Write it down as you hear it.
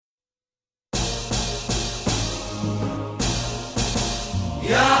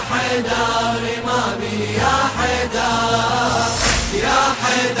حيدر إمامي يا حيدر، يا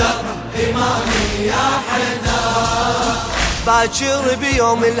حيدر إمامي يا حيدر. باكر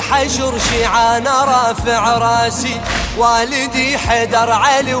بيوم الحشر شيعانا رافع راسي، والدي حيدر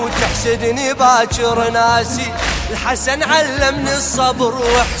علي وتحسدني باكر ناسي. الحسن علمني الصبر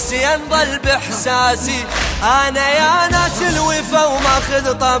وحسين ظل بإحساسي، أنا يا ناس الوفا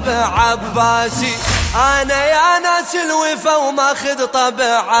وماخذ طبع عباسي، أنا يا ناس الوفا وماخذ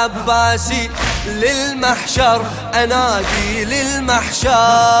طبع عباسي. للمحشر أنادي للمحشر،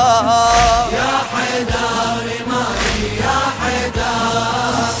 يا حيدر إمامي يا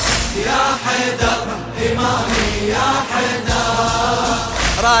حيدر، يا حيدر إمامي يا حيدر.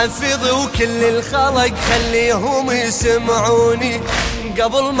 رافض وكل الخلق خليهم يسمعوني،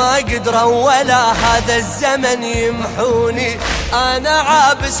 قبل ما قدروا ولا هذا الزمن يمحوني. أنا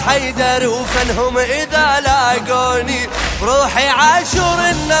عابس حيدر وفنهم إذا لاقوني، روحي عاشور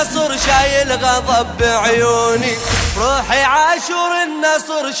النصر شايل غضب بعيوني، روحي عاشور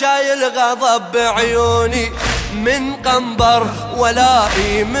النصر شايل غضب بعيوني. من قنبر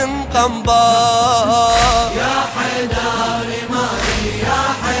ولائي من قنبر، يا حيدر إمامي يا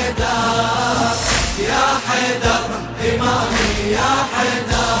حيدر، يا حيدر إمامي يا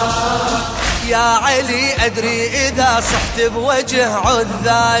حيدر. يا علي أدري إذا صحت بوجه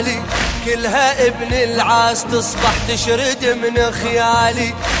عذالي، كلها ابن العاص تصبح تشرد من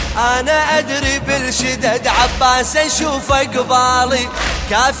خيالي. أنا أدري بالشدد عباس أشوف قبالي،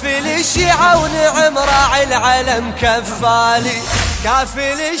 كافل الشيعة ونعم راعي العلم كفالي،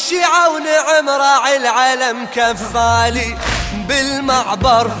 كافل الشيعة ونعم راعي العلم كفالي.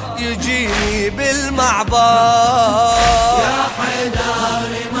 بالمعبر يجيني بالمعبر، يا حيدر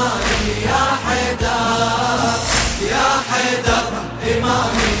إمامي يا حيدر، يا حيدر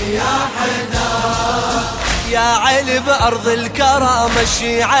إمامي يا حيدر. يا علي بأرض الكرامة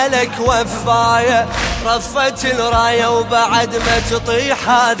الشيعة لك وفاية، رفت الراية وبعد ما تطيح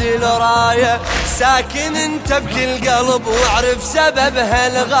هذه الراية، ساكن انت بكل قلب واعرف سبب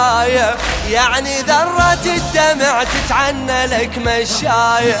هالغاية. يعني ذرة الدمع تتعنى لك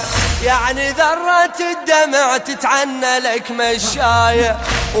مشاية، يعني ذرة الدمع تتعنى لك مشاية.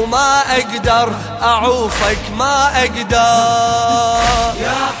 وما أقدر أعوفك ما أقدر،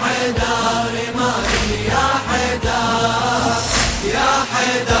 يا حيدر إمامي يا حيدر، يا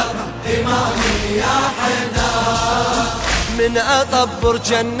حيدر إمامي يا حيدر. من أطبر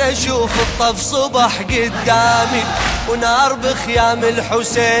جنة أشوف الطف صبح قدامي، ونار بخيام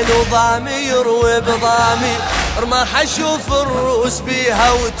الحسين وضامي يروي بضامي. رماح أشوف الروس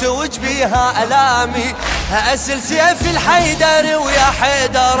بيها وتوج بيها ألامي، هأسل سيف الحيدر ويا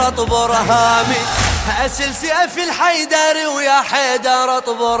حيدر أطبر هامي، هأسل سيف الحيدر ويا حيدر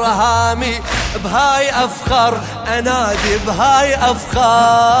أطبر هامي. بهاي أفخر أنادي بهاي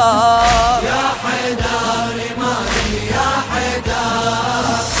أفخر، يا حيدر إمامي يا حيدر،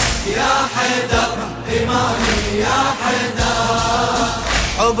 يا حيدر إمامي يا حيدر.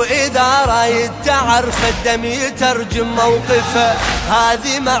 حب إذا رايد تعرف الدم يترجم موقفه،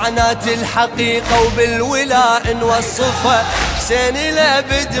 هذه معنات الحقيقة وبالولاء نوصفه. حسين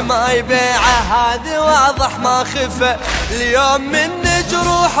الأبد ما يبيعه هذا واضح ما خفه، اليوم من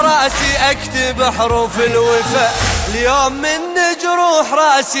جروح راسي أكتب حروف الوفا، اليوم من جروح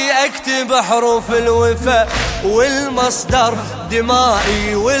راسي أكتب حروف الوفا. والمصدر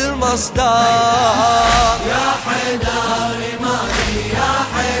دمائي والمصدر، يا حيدر إمامي يا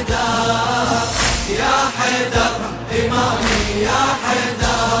حيدر، يا حيدر إمامي يا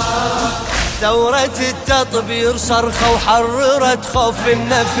حيدر. ثورة التطبير صرخة وحررت خوف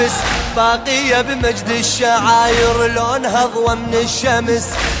النفس، باقية بمجد الشعاير لونها ضوى من الشمس.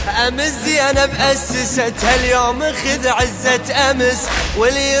 أمس زينب أسستها اليوم خذ عزة أمس،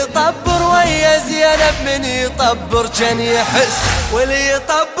 واللي يطبر ويا زينب من يطبر كان يحس، واللي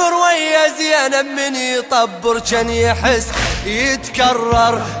يطبر ويا زينب من يطبر كان يحس.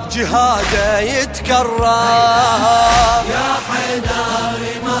 يتكرر جهاده يتكرر،